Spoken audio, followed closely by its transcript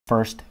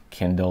first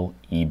Kindle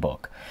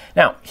ebook.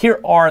 Now, here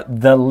are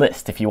the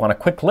list. If you want a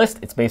quick list,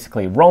 it's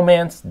basically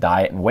romance,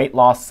 diet and weight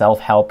loss,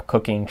 self-help,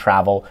 cooking,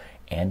 travel,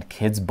 and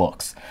kids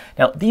books.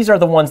 Now, these are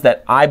the ones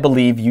that I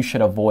believe you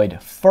should avoid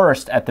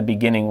first at the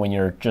beginning when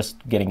you're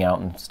just getting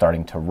out and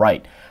starting to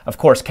write. Of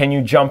course, can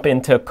you jump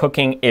into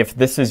cooking if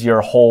this is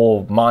your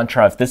whole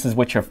mantra, if this is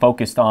what you're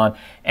focused on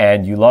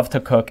and you love to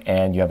cook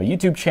and you have a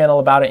YouTube channel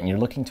about it and you're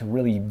looking to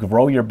really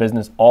grow your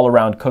business all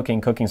around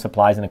cooking, cooking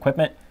supplies and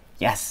equipment?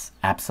 Yes,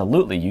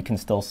 absolutely. You can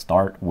still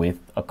start with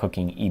a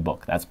cooking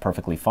ebook. That's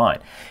perfectly fine.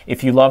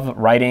 If you love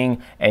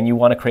writing and you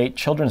want to create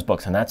children's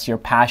books and that's your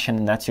passion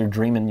and that's your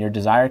dream and your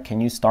desire,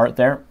 can you start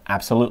there?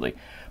 Absolutely.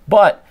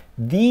 But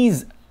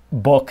these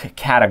book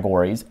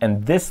categories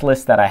and this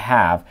list that I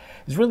have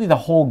is really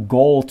the whole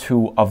goal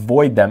to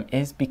avoid them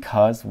is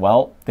because,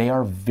 well, they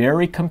are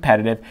very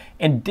competitive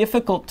and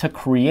difficult to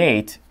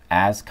create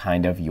as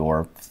kind of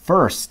your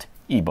first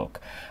ebook.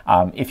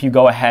 If you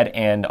go ahead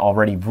and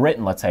already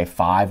written, let's say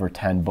 5 or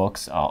 10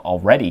 books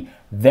already,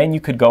 then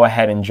you could go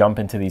ahead and jump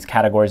into these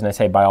categories and I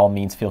say by all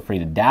means feel free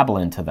to dabble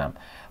into them.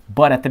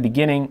 But at the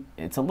beginning,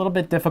 it's a little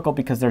bit difficult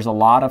because there's a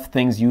lot of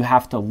things you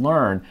have to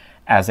learn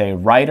as a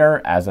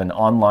writer, as an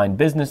online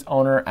business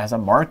owner, as a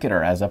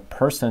marketer, as a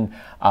person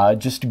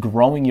just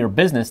growing your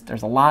business.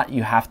 There's a lot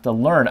you have to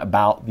learn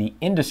about the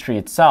industry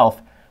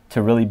itself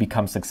to really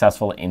become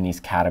successful in these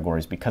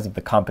categories because of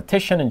the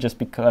competition and just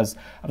because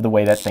of the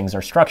way that things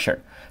are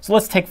structured. So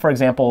let's take, for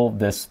example,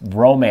 this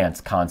romance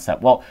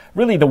concept. Well,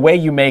 really the way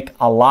you make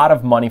a lot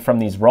of money from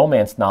these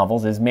romance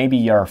novels is maybe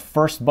your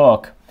first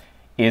book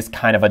is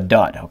kind of a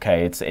dud,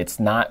 okay? It's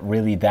not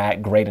really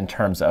that great in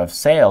terms of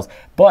sales,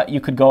 but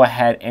you could go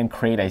ahead and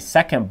create a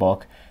second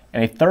book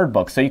and a third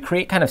book. So you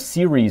create kind of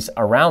series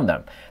around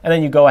them. And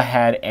then you go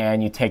ahead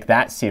and you take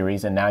that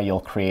series and now you'll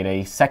create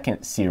a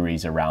second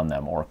series around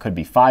them, or it could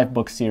be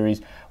 5-book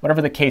series,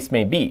 whatever the case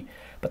may be.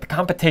 But the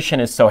competition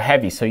is so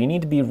heavy, so you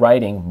need to be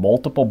writing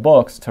multiple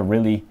books to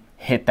really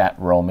hit that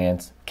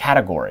romance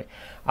category.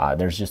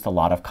 There's just a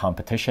lot of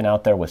competition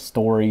out there with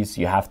stories.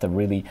 You have to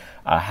really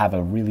have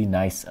a really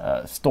nice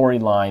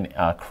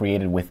storyline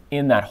created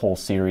within that whole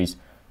series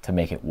to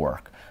make it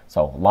work.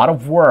 So a lot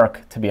of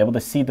work to be able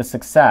to see the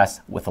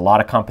success with a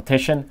lot of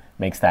competition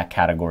makes that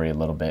category a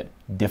little bit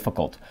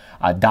difficult.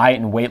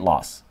 Diet and weight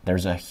loss.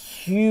 There's a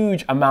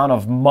huge amount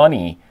of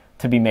money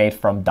to be made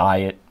from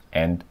diet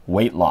and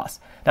weight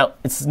loss. Now,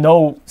 it's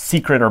no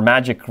secret or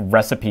magic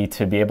recipe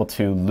to be able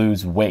to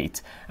lose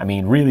weight. I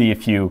mean, really,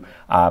 if you,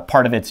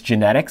 part of it's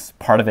genetics,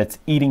 part of it's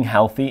eating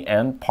healthy,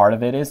 and part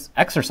of it is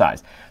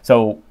exercise.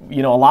 So,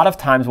 you know, a lot of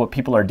times what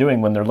people are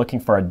doing when they're looking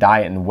for a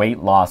diet and weight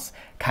loss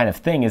kind of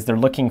thing is they're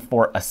looking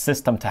for a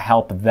system to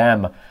help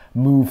them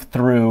move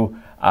through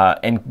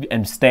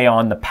and stay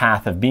on the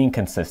path of being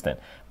consistent.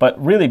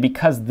 But really,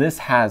 because this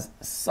has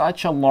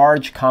such a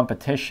large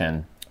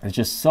competition, it's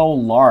just so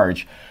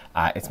large,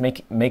 it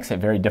makes it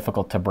very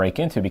difficult to break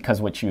into, because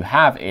what you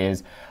have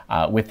is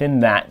within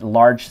that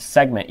large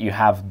segment, you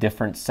have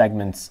different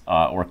segments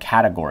or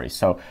categories.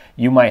 So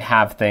you might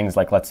have things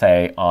like, let's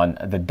say on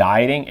the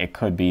dieting, it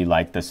could be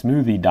like the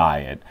smoothie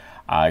diet.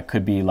 It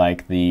could be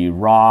like the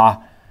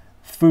raw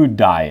food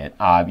diet.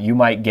 You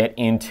might get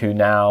into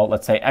now,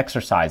 let's say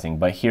exercising,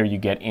 but here you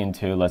get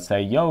into, let's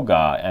say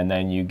yoga, and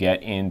then you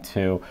get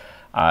into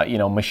you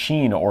know,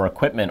 machine or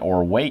equipment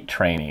or weight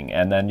training,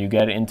 and then you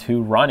get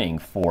into running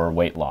for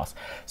weight loss.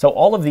 So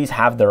all of these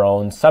have their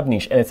own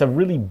sub-niche, and it's a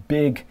really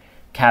big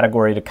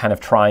category to kind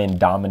of try and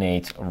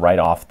dominate right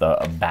off the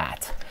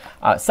bat.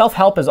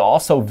 Self-help is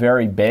also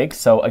very big.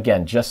 So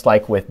again, just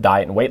like with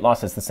diet and weight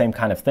loss, it's the same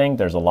kind of thing.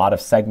 There's a lot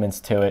of segments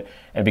to it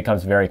and it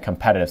becomes very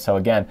competitive. So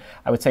again,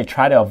 I would say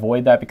try to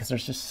avoid that because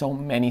there's just so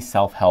many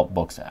self-help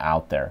books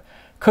out there.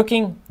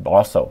 Cooking,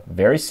 also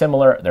very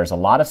similar. There's a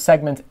lot of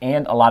segments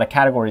and a lot of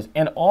categories.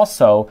 And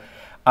also,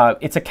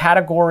 it's a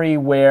category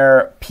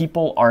where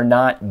people are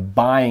not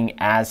buying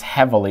as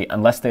heavily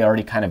unless they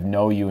already kind of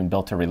know you and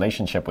built a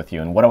relationship with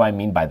you. And what do I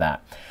mean by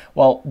that?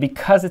 Well,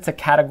 because it's a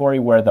category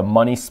where the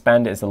money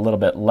spent is a little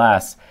bit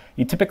less,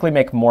 you typically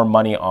make more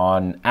money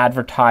on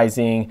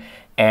advertising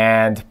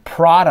and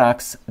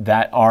products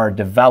that are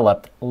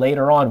developed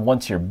later on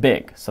once you're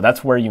big. So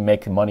that's where you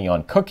make money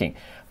on cooking.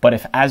 But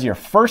if as your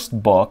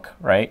first book,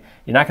 right,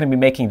 you're not going to be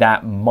making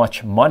that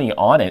much money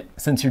on it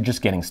since you're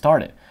just getting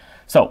started.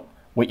 So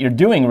what you're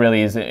doing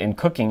really is in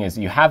cooking is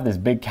you have this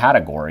big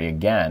category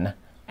again,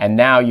 and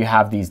now you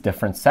have these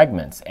different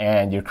segments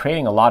and you're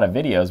creating a lot of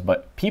videos,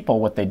 but people,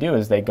 what they do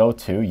is they go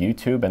to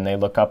YouTube and they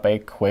look up a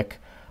quick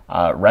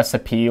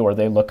recipe, or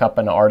they look up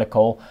an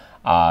article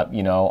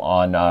you know,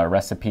 on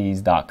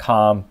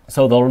recipes.com.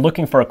 So they're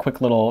looking for a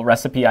quick little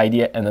recipe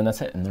idea and then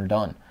that's it, and they're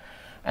done.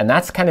 And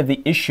that's kind of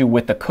the issue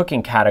with the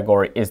cooking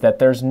category, is that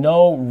there's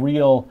no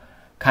real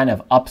kind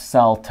of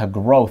upsell to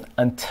growth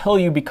until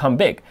you become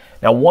big.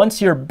 Now,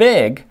 once you're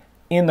big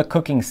in the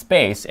cooking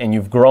space and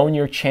you've grown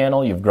your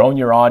channel, you've grown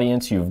your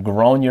audience, you've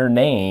grown your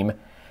name,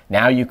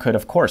 now you could,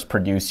 of course,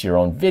 produce your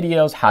own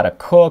videos, how to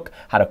cook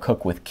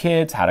with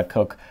kids, how to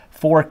cook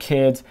for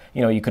kids.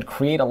 You know, you could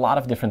create a lot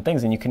of different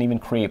things, and you can even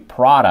create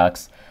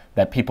products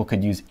that people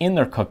could use in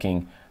their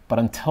cooking. But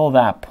until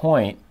that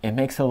point, it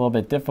makes it a little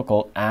bit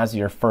difficult as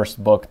your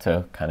first book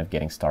to kind of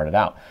getting started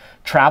out.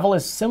 Travel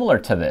is similar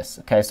to this.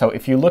 Okay, so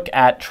if you look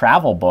at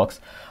travel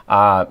books,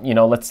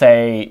 let's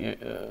say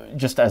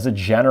just as a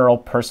general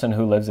person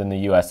who lives in the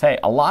USA,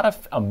 a lot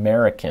of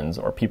Americans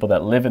or people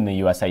that live in the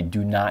USA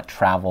do not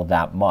travel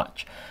that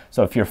much.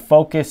 So if you're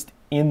focused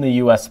in the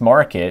US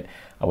market,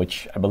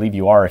 which I believe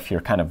you are if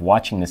you're kind of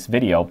watching this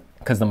video,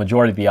 because the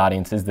majority of the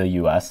audience is the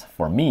US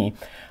for me,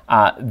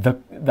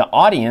 the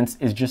audience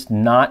is just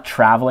not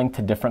traveling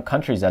to different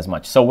countries as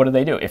much. So what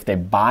do? If they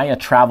buy a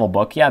travel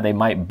book, yeah, they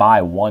might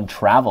buy one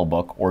travel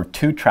book or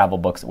two travel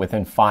books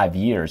within 5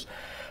 years.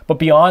 But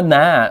beyond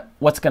that,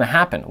 what's going to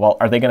happen? Well,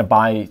 are they going to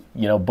buy,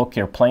 book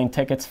your plane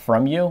tickets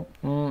from you?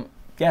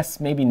 Yes,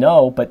 maybe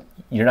no, but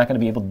you're not going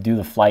to be able to do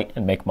the flight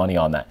and make money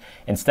on that.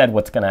 Instead,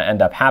 what's going to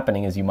end up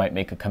happening is you might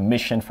make a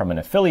commission from an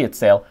affiliate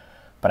sale,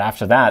 but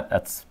after that,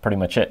 that's pretty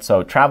much it.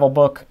 So travel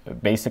book,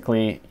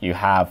 basically you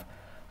have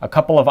a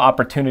couple of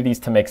opportunities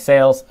to make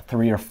sales,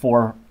 3 or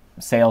 4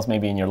 sales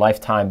maybe in your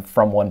lifetime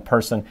from one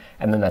person,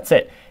 and then that's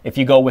it. If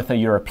you go with a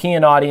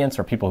European audience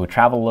or people who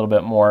travel a little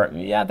bit more,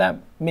 yeah, that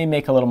may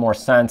make a little more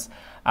sense.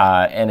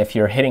 And if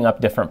you're hitting up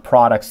different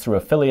products through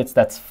affiliates,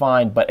 that's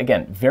fine. But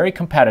again, very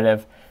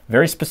competitive,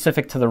 very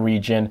specific to the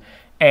region.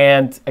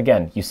 And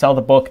again, you sell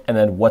the book and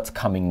then what's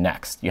coming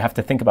next? You have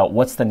to think about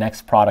what's the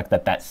next product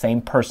that that same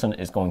person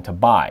is going to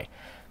buy.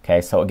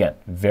 Okay, so again,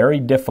 very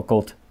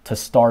difficult to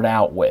start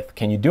out with.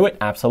 Can you do it?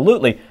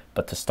 Absolutely.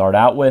 But to start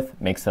out with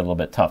makes it a little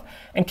bit tough.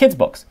 And kids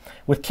books.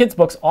 With kids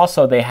books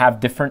also, they have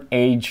different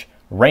age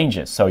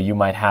ranges. So you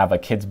might have a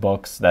kids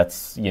books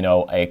that's,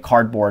 a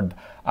cardboard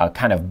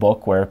kind of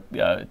book where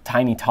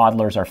tiny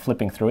toddlers are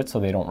flipping through it so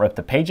they don't rip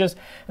the pages.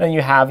 And then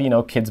you have,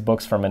 kids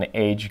books from an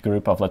age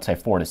group of, let's say,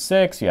 4 to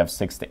 6. You have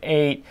 6 to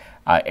 8,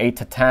 8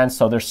 to 10.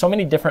 So there's so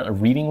many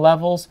different reading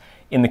levels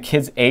in the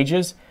kids'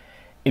 ages.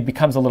 It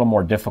becomes a little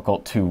more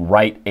difficult to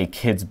write a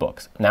kid's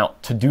book. Now,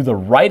 to do the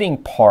writing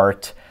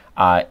part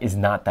is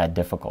not that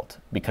difficult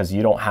because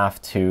you don't have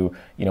to,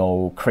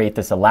 create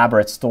this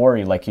elaborate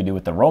story like you do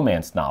with the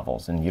romance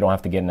novels, and you don't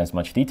have to get in as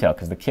much detail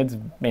because the kids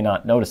may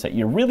not notice it.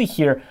 You're really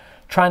here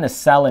trying to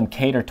sell and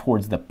cater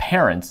towards the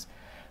parents,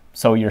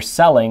 so you're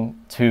selling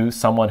to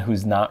someone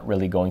who's not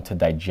really going to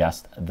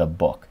digest the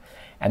book.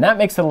 And that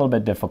makes it a little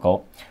bit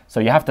difficult. So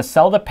you have to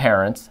sell the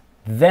parents.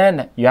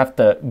 Then you have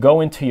to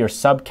go into your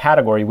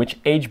subcategory, which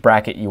age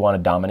bracket you want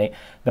to dominate.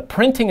 The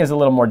printing is a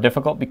little more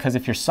difficult because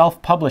if you're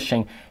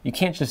self-publishing, you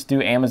can't just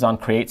do Amazon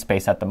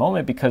CreateSpace at the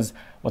moment because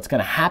what's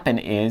going to happen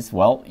is,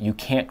 well, you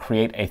can't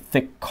create a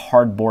thick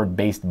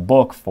cardboard-based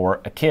book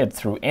for a kid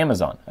through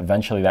Amazon.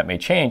 Eventually that may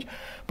change,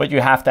 but you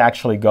have to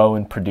actually go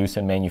and produce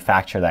and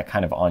manufacture that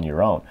kind of on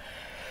your own.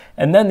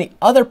 And then the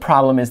other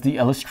problem is the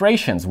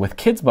illustrations. With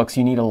kids' books,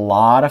 you need a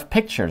lot of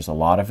pictures, a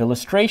lot of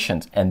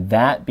illustrations, and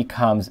that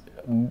becomes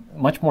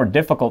much more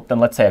difficult than,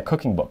 let's say, a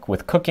cooking book.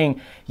 With cooking,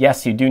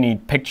 yes, you do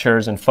need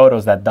pictures and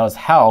photos. That does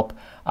help.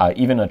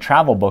 Even a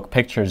travel book,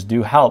 pictures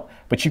do help,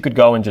 but you could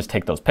go and just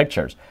take those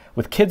pictures.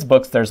 With kids'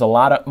 books, there's a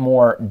lot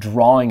more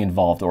drawing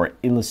involved or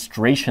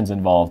illustrations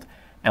involved,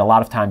 and a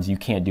lot of times you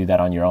can't do that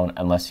on your own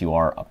unless you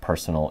are a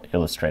personal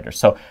illustrator.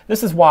 So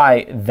this is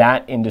why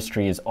that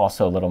industry is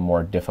also a little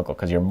more difficult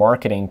because you're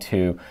marketing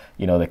to,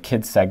 the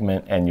kids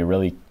segment and you're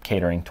really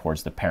catering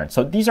towards the parents.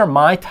 So these are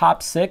my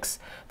top 6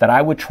 that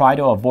I would try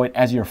to avoid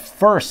as your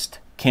first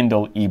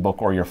Kindle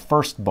ebook or your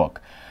first book.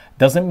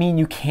 Doesn't mean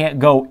you can't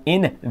go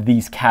in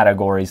these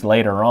categories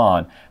later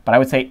on, but I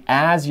would say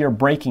as you're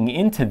breaking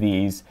into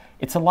these,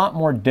 it's a lot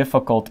more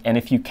difficult, and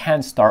if you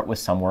can, start with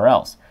somewhere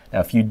else. Now,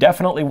 if you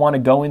definitely want to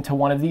go into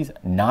one of these,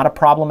 not a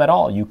problem at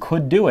all. You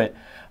could do it,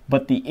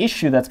 but the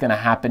issue that's going to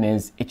happen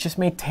is it just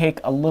may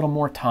take a little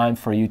more time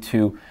for you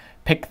to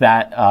pick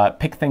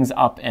things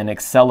up and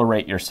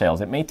accelerate your sales.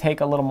 It may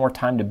take a little more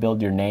time to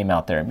build your name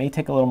out there. It may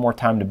take a little more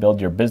time to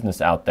build your business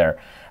out there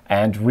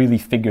and really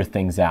figure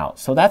things out.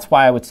 So that's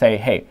why I would say,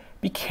 hey,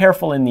 be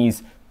careful in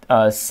these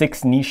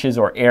 6 niches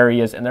or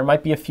areas, and there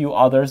might be a few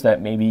others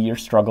that maybe you're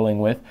struggling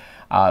with.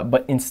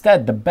 But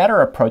instead, the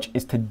better approach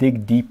is to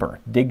dig deeper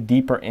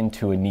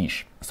into a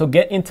niche. So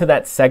get into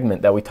that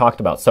segment that we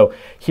talked about. So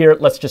here,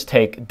 let's just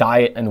take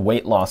diet and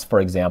weight loss, for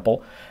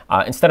example.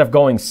 Instead of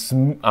going,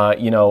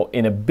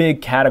 in a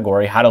big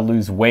category, how to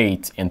lose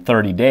weight in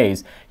 30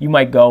 days, you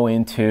might go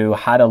into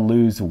how to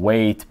lose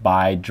weight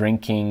by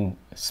drinking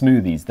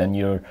smoothies. Then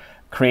you're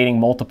creating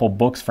multiple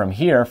books from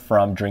here,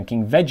 from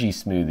drinking veggie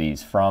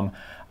smoothies, from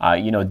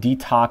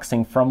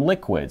detoxing from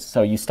liquids.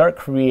 So you start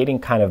creating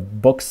kind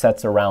of book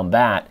sets around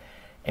that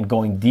and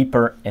going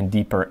deeper and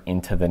deeper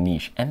into the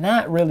niche. And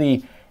that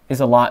really is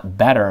a lot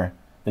better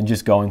than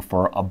just going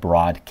for a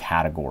broad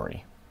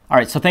category. All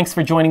right, so thanks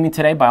for joining me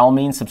today. By all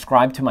means,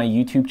 subscribe to my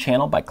YouTube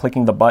channel by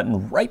clicking the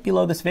button right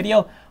below this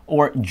video,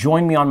 or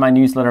join me on my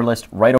newsletter list right over